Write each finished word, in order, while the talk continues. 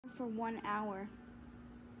for 1 hour.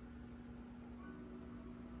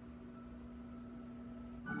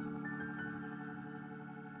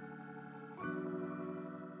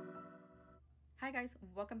 Hi guys,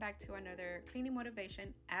 welcome back to another cleaning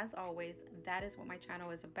motivation. As always, that is what my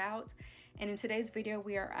channel is about. And in today's video,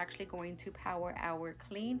 we are actually going to power hour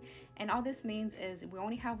clean. And all this means is we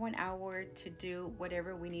only have 1 hour to do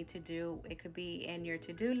whatever we need to do. It could be in your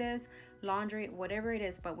to-do list, laundry, whatever it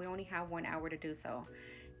is, but we only have 1 hour to do so.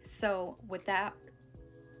 So without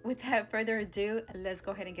further ado, let's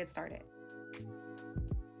go ahead and get started.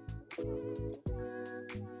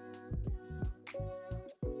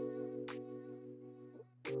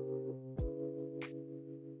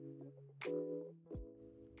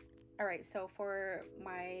 All right, so for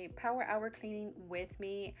my power hour cleaning with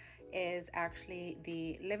me is actually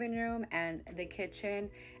the living room and the kitchen.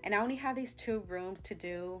 And I only have these 2 rooms to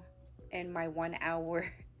do in my 1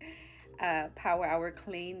 hour power hour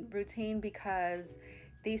clean routine, because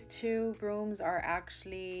these 2 rooms are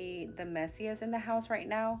actually the messiest in the house right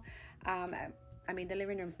now. I mean, the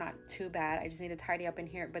living room's not too bad. I just need to tidy up in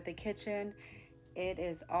here, but the kitchen, it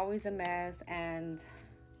is always a mess, and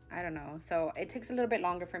I don't know. So it takes a little bit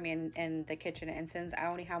longer for me in the kitchen. And since I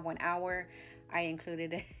only have 1 hour, I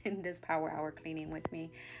included it in this power hour cleaning with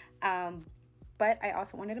me. But I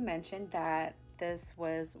also wanted to mention that this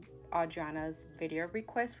was Adriana's video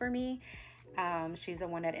request for me. She's the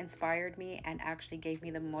one that inspired me and actually gave me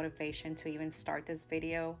the motivation to even start this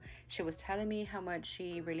video. She was telling me how much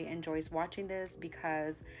she really enjoys watching this,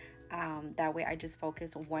 because that way I just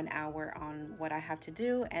focus 1 hour on what I have to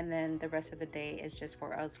do, and then the rest of the day is just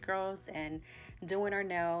for us girls and doing our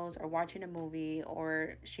nails or watching a movie,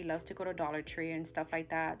 or she loves to go to Dollar Tree and stuff like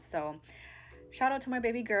that. So shout out to my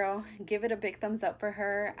baby girl. Give it a big thumbs up for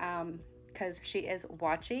her, because she is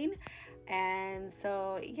watching. And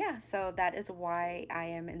so yeah, so that is why I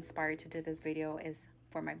am inspired to do this video, is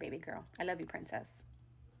for my baby girl. I love you, princess.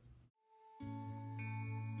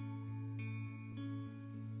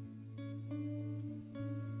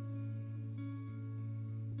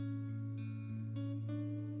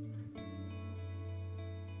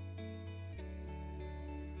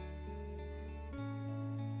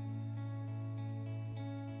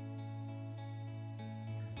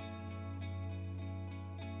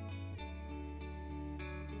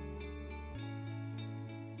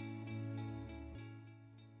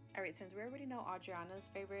 All right, since we already know Adriana's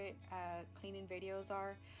favorite cleaning videos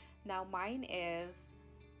are, now mine is,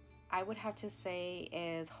 I would have to say,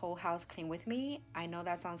 is Whole House Clean With Me. I know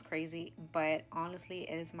that sounds crazy, but honestly,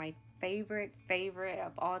 it is my favorite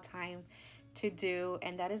of all time to do.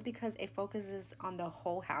 And that is because it focuses on the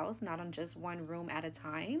whole house, not on just one room at a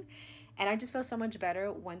time. And I just feel so much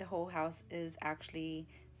better when the whole house is actually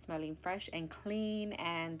smelling fresh and clean.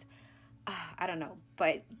 And I don't know,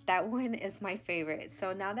 but that one is my favorite.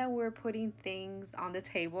 So now that we're putting things on the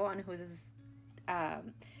table on whose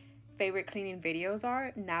favorite cleaning videos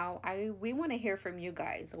are, now we want to hear from you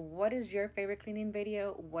guys. What is your favorite cleaning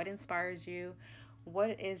video? What inspires you?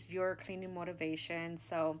 What is your cleaning motivation?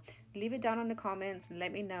 So leave it down in the comments,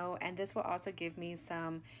 let me know. And this will also give me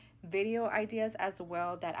some video ideas as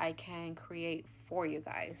well that I can create for you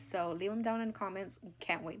guys. So leave them down in the comments.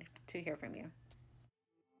 Can't wait to hear from you.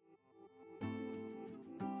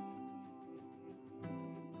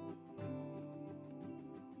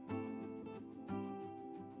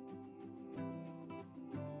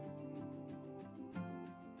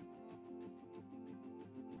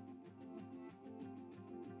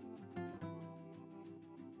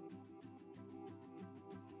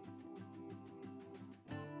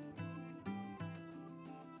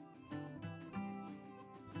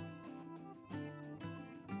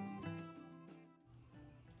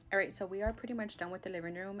 All right, so we are pretty much done with the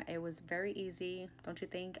living room. It was very easy, don't you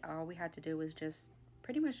think? All we had to do was just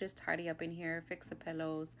pretty much just tidy up in here, fix the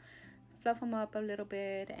pillows, fluff them up a little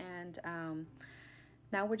bit, and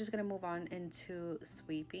now we're just gonna move on into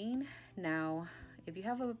sweeping. Now, if you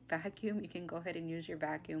have a vacuum, you can go ahead and use your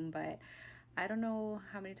vacuum, but I don't know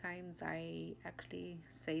how many times I actually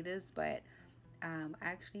say this, but I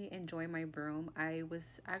actually enjoy my broom. I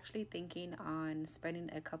was actually thinking on spending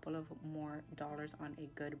a couple of more dollars on a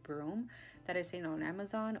good broom that I've seen on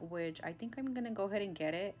Amazon, which I think I'm gonna go ahead and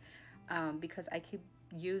get it, because I keep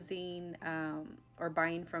using or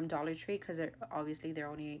buying from Dollar Tree, because obviously they're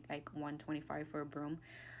only like $1.25 for a broom.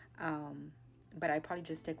 But I probably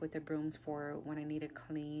just stick with the brooms for when I need to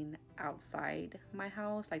clean outside my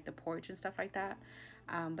house, like the porch and stuff like that.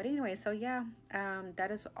 But anyway, so yeah,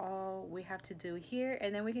 that is all we have to do here,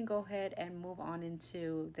 and then we can go ahead and move on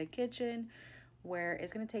into the kitchen, where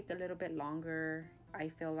it's going to take a little bit longer I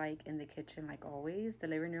feel like in the kitchen, like always. The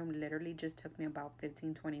living room literally just took me about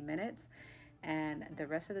 15-20 minutes, and the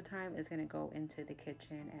rest of the time is going to go into the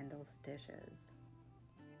kitchen and those dishes.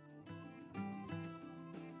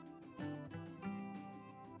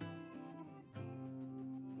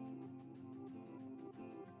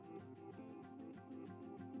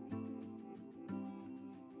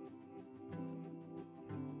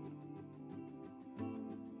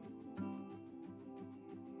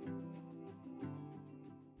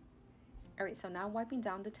 All right, so now wiping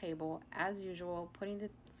down the table as usual, putting the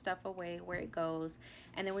stuff away where it goes,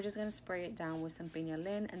 and then we're just gonna spray it down with some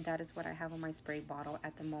Lin, and that is what I have on my spray bottle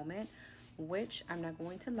at the moment, which I'm not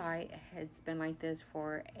going to lie, it's been like this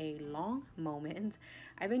for a long moment.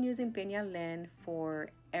 I've been using Lin for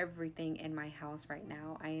everything in my house right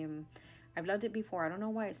now. I've loved it before. I don't know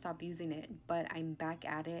why I stopped using it, but I'm back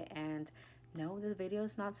at it. And no, the video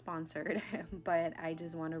is not sponsored, but I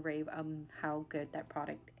just want to rave how good that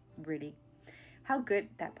product really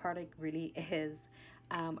is.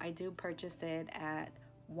 I do purchase it at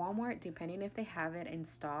Walmart, depending if they have it in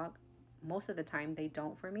stock. Most of the time they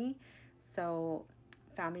don't for me. So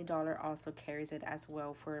Family Dollar also carries it as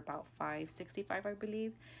well for about $5.65, I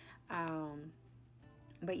believe.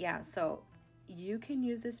 But yeah, so you can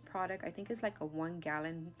use this product. I think it's like a 1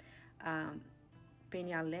 gallon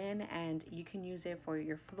Lin, and you can use it for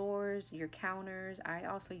your floors, your counters. I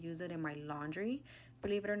also use it in my laundry,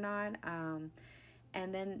 believe it or not.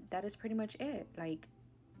 And then that is pretty much it. Like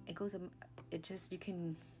you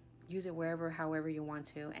can use it wherever, however you want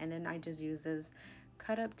to. And then I just use this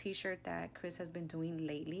cut up t-shirt that Chris has been doing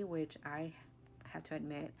lately, which I have to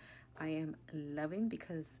admit I am loving,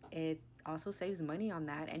 because it also saves money on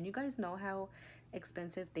that. And you guys know how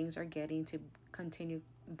expensive things are getting to continue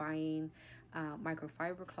buying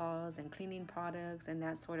microfiber cloths and cleaning products and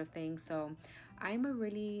that sort of thing. So I'm a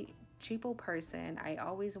really cheapo person. I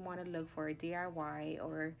always want to look for a DIY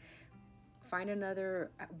or find another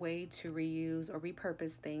way to reuse or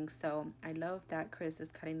repurpose things. So I love that Chris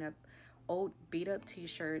is cutting up old beat up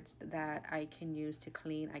t-shirts that I can use to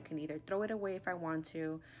clean. I can either throw it away if I want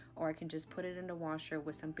to, or I can just put it in the washer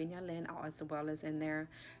with some Lin as well as in there.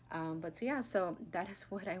 But so yeah, so that is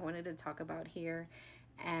what I wanted to talk about here.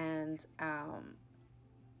 And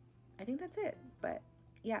I think that's it. But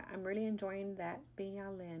yeah, I'm really enjoying that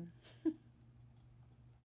Lin.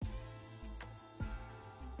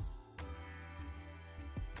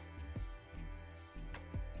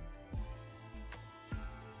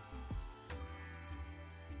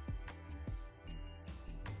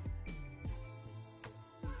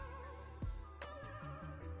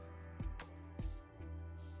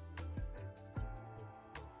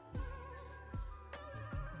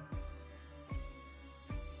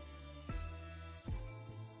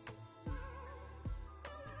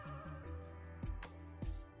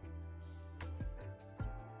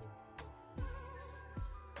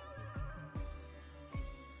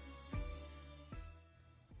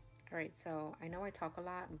 All right, so I know I talk a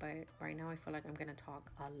lot, but right now I feel like I'm gonna talk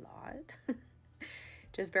a lot.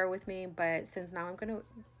 Just bear with me. But since now I'm gonna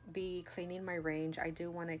be cleaning my range, I do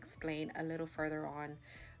want to explain a little further on.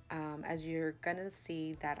 As you're gonna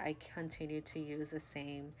see that I continue to use the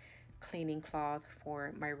same cleaning cloth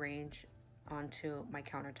for my range onto my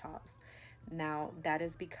countertops. Now that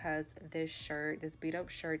is because this beat up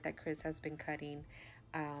shirt that Chris has been cutting,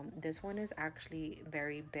 this one is actually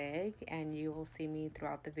very big, and you will see me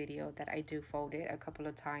throughout the video that I do fold it a couple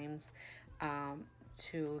of times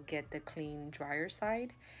to get the clean dryer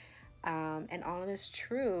side. And honest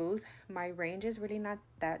truth, my range is really not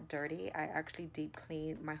that dirty. I actually deep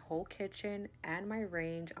cleaned my whole kitchen and my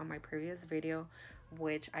range on my previous video,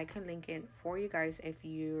 which I can link it for you guys if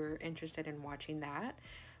you're interested in watching that.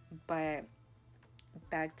 But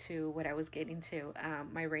back to what I was getting to.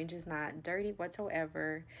 My range is not dirty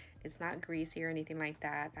whatsoever. It's not greasy or anything like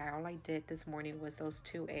that. All I did this morning was those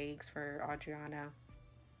 2 eggs for Adriana,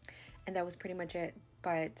 and that was pretty much it.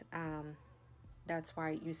 But that's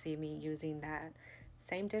why you see me using that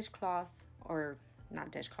same dishcloth, or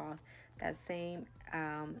not dishcloth, that same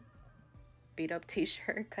beat up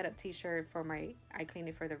t-shirt, cut up t-shirt for I cleaned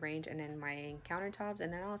it for the range and then my countertops,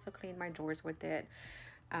 and then I also cleaned my drawers with it.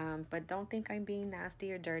 But don't think I'm being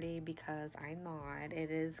nasty or dirty, because I'm not. It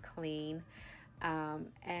is clean.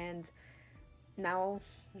 And now,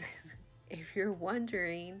 if you're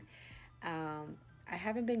wondering, I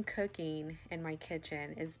haven't been cooking in my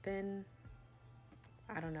kitchen. It's been,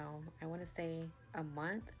 I don't know, I want to say a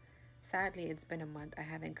month. Sadly, it's been a month I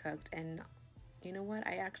haven't cooked. And you know what?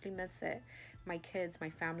 I actually miss it. My kids, my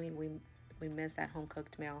family, we miss that home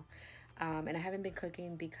cooked meal. And I haven't been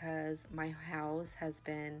cooking because my house has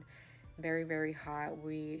been very, very hot.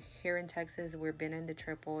 We here in Texas, we've been in the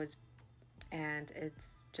triples, and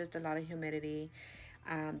it's just a lot of humidity.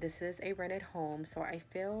 This is a rented home, so I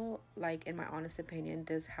feel like, in my honest opinion,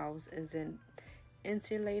 this house isn't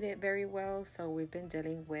insulated very well. So we've been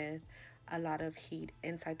dealing with a lot of heat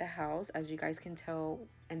inside the house. As you guys can tell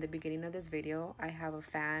in the beginning of this video, I have a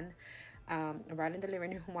fan right in the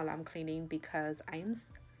living room while I'm cleaning, because I'm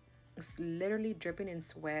literally dripping in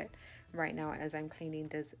sweat right now as I'm cleaning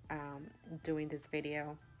this, doing this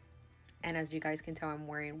video. And as you guys can tell, I'm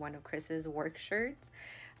wearing one of Chris's work shirts,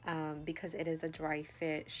 because it is a dry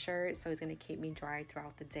fit shirt, so it's going to keep me dry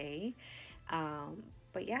throughout the day.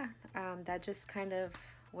 But yeah, that just kind of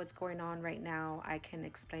what's going on right now. I can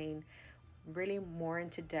explain really more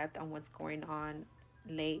into depth on what's going on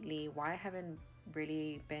lately, why I haven't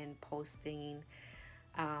really been posting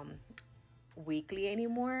um, weekly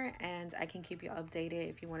anymore, and I can keep you updated.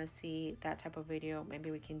 If you want to see that type of video, maybe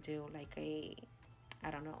we can do like a, I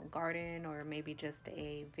don't know, garden, or maybe just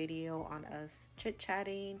a video on us chit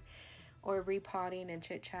chatting or repotting and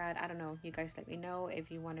chit chat. I don't know. You guys let me know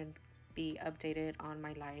if you want to be updated on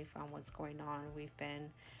my life, on what's going on. We've been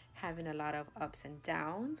having a lot of ups and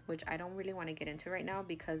downs, which I don't really want to get into right now,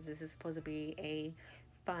 because this is supposed to be a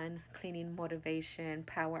fun cleaning motivation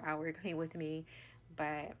power hour clean with me.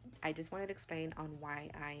 But I just wanted to explain on why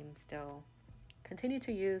I'm still continue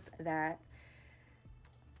to use that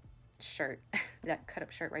shirt, that cut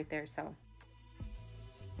up shirt right there. So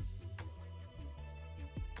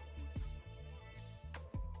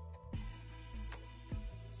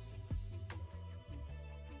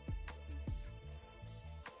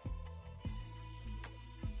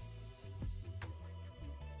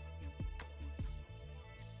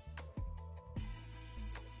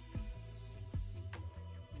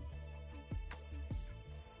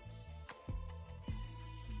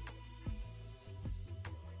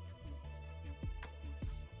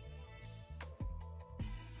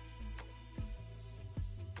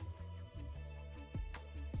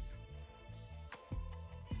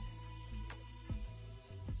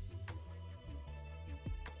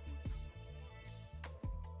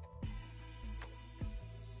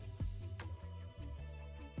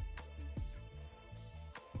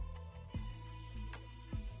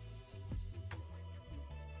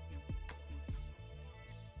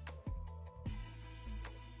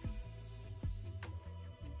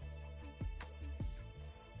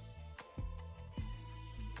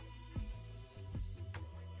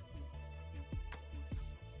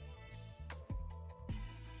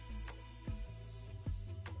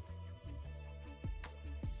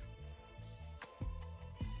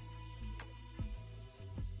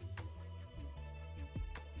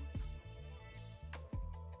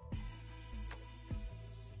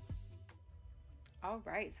all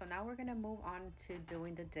right, so now we're gonna move on to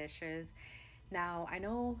doing the dishes. Now, I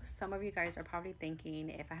know some of you guys are probably thinking,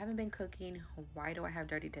 if I haven't been cooking, why do I have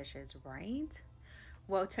dirty dishes, right?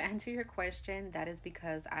 Well, to answer your question, that is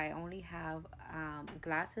because I only have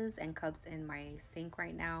glasses and cups in my sink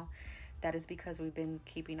right now. That is because we've been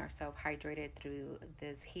keeping ourselves hydrated through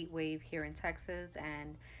this heat wave here in Texas,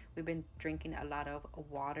 and we've been drinking a lot of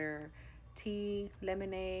water, tea,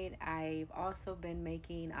 lemonade. I've also been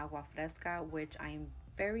making agua fresca, which I'm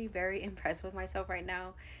very, very impressed with myself right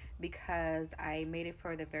now, because I made it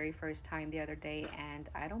for the very first time the other day, and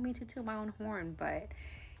I don't mean to toot my own horn, but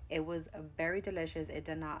it was very delicious. It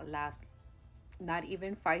did not last not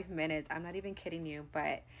even 5 minutes. I'm not even kidding you,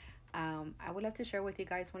 but I would love to share with you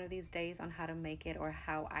guys one of these days on how to make it or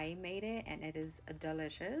how I made it, and it is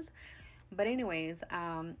delicious. But anyways,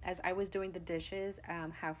 as I was doing the dishes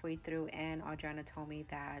halfway through, and Audriana told me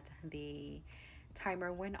that the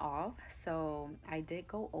timer went off, so I did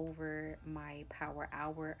go over my power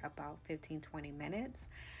hour about 15-20 minutes.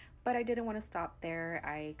 But I didn't want to stop there.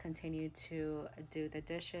 I continued to do the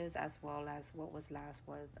dishes, as well as what was last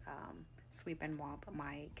was sweep and mop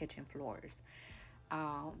my kitchen floors.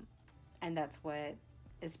 Um, and that's what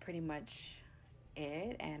is pretty much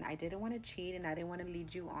it. And I didn't want to cheat, and I didn't want to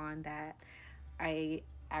lead you on that I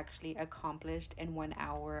actually accomplished in 1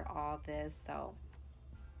 hour all this. So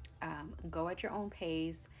go at your own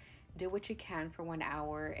pace. Do what you can for 1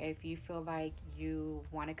 hour. If you feel like you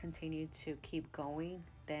want to continue to keep going,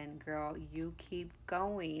 then girl, you keep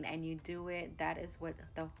going and you do it. That is what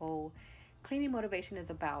the whole cleaning motivation is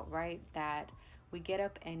about, right? That we get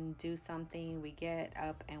up and do something, we get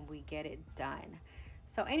up and we get it done.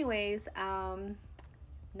 So anyways,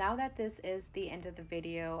 now that this is the end of the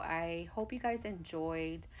video, I hope you guys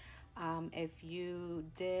enjoyed. If you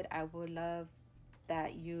did, I would love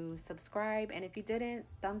that you subscribe, and if you didn't,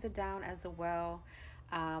 thumbs it down as well.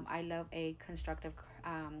 I love a constructive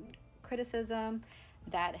criticism.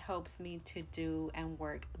 That helps me to do and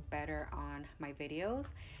work better on my videos.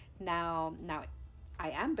 Now I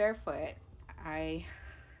am barefoot. I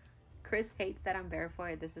Chris hates that I'm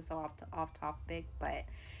barefoot. This is so off topic, but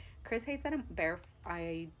Chris hates that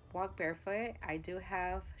I walk barefoot. I do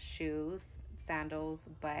have shoes, sandals,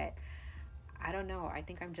 but I don't know. I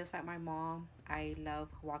think I'm just like my mom. I love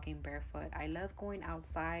walking barefoot. I love going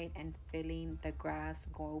outside and feeling the grass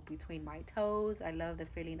go between my toes. I love the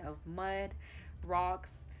feeling of mud,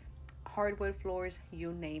 rocks, hardwood floors,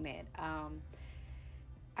 you name it.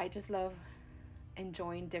 I just love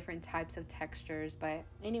enjoying different types of textures. But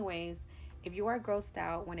anyways, if you are grossed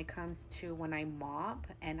out when it comes to when I mop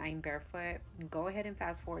and I'm barefoot, go ahead and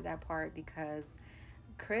fast forward that part because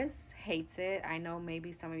Chris hates it. I know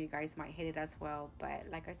maybe some of you guys might hate it as well, but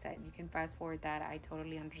like I said, you can fast forward that. I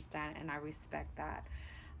totally understand and I respect that.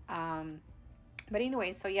 But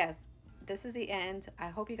anyway, so yes, this is the end. I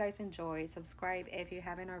hope you guys enjoy. Subscribe if you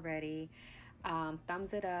haven't already.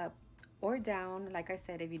 Thumbs it up or down, like I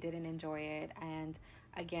said, if you didn't enjoy it. And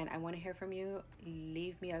again, I want to hear from you.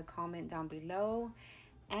 Leave me a comment down below.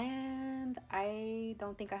 And I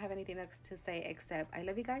don't think I have anything else to say except I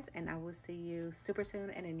love you guys, and I will see you super soon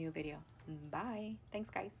in a new video. Bye. Thanks,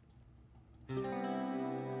 guys.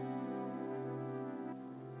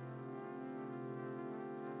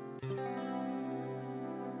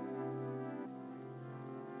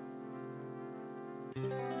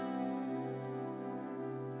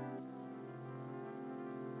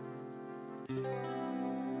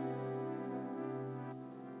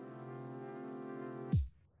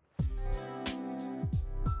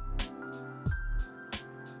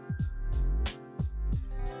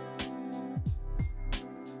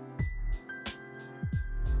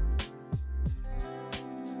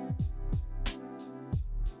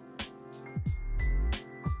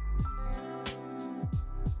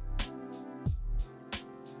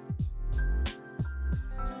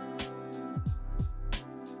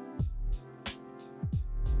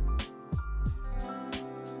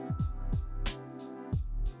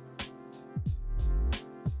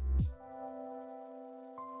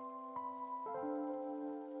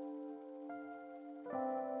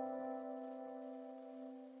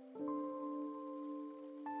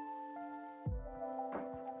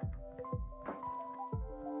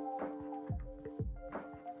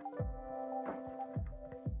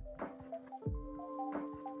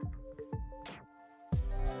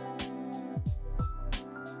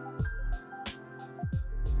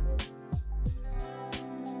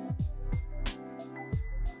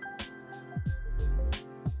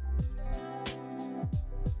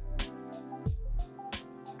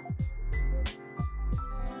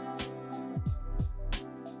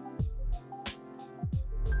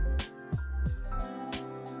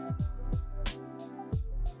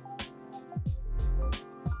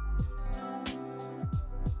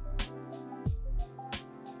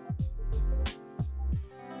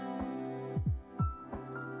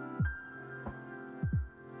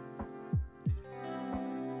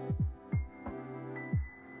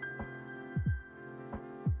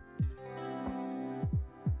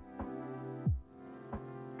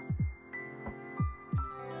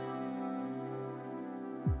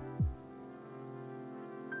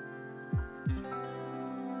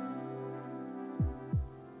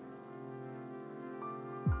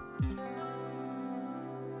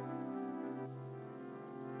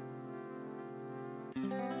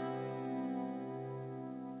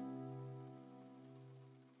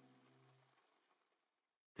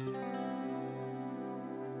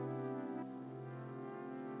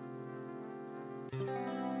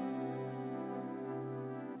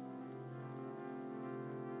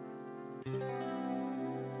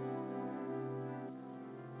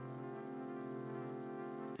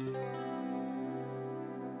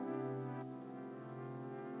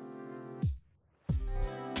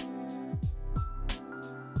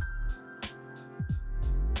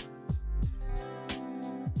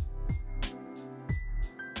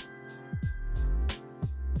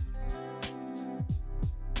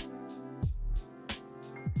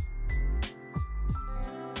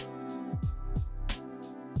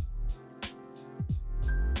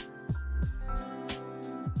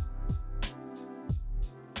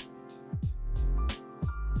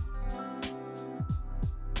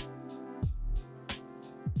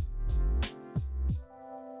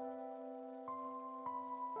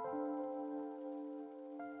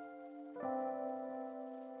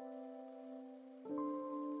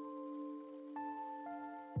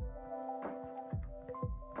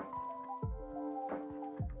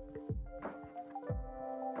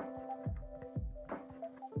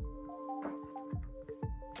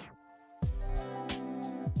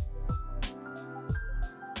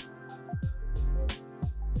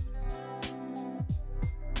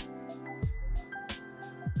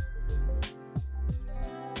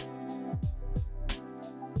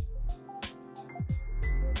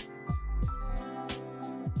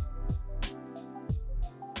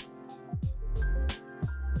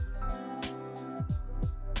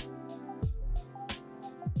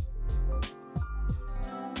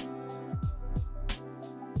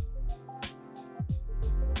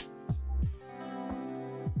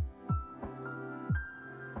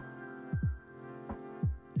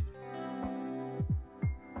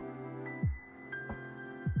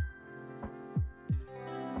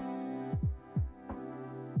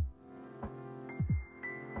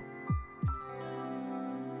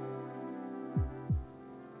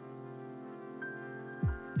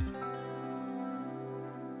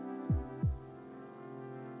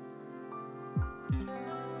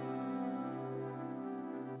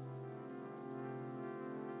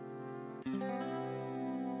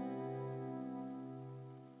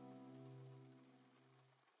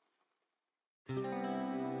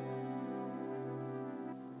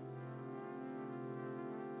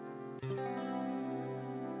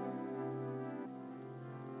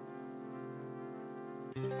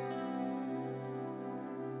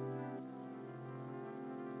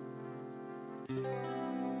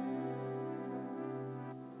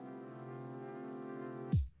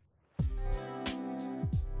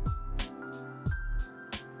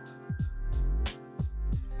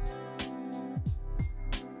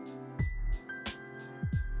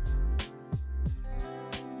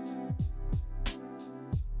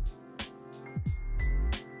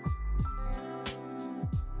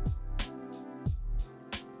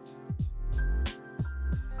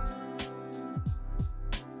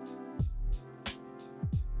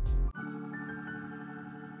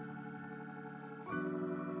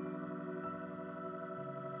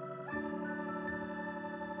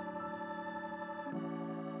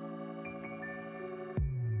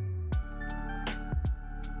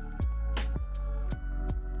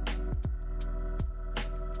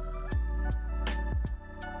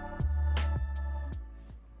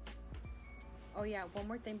 Oh yeah, one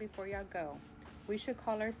more thing before y'all go. We should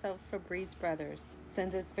call ourselves Febreze Brothers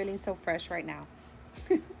since it's feeling so fresh right now.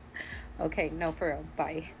 Okay, no, for real.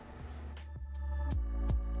 Bye.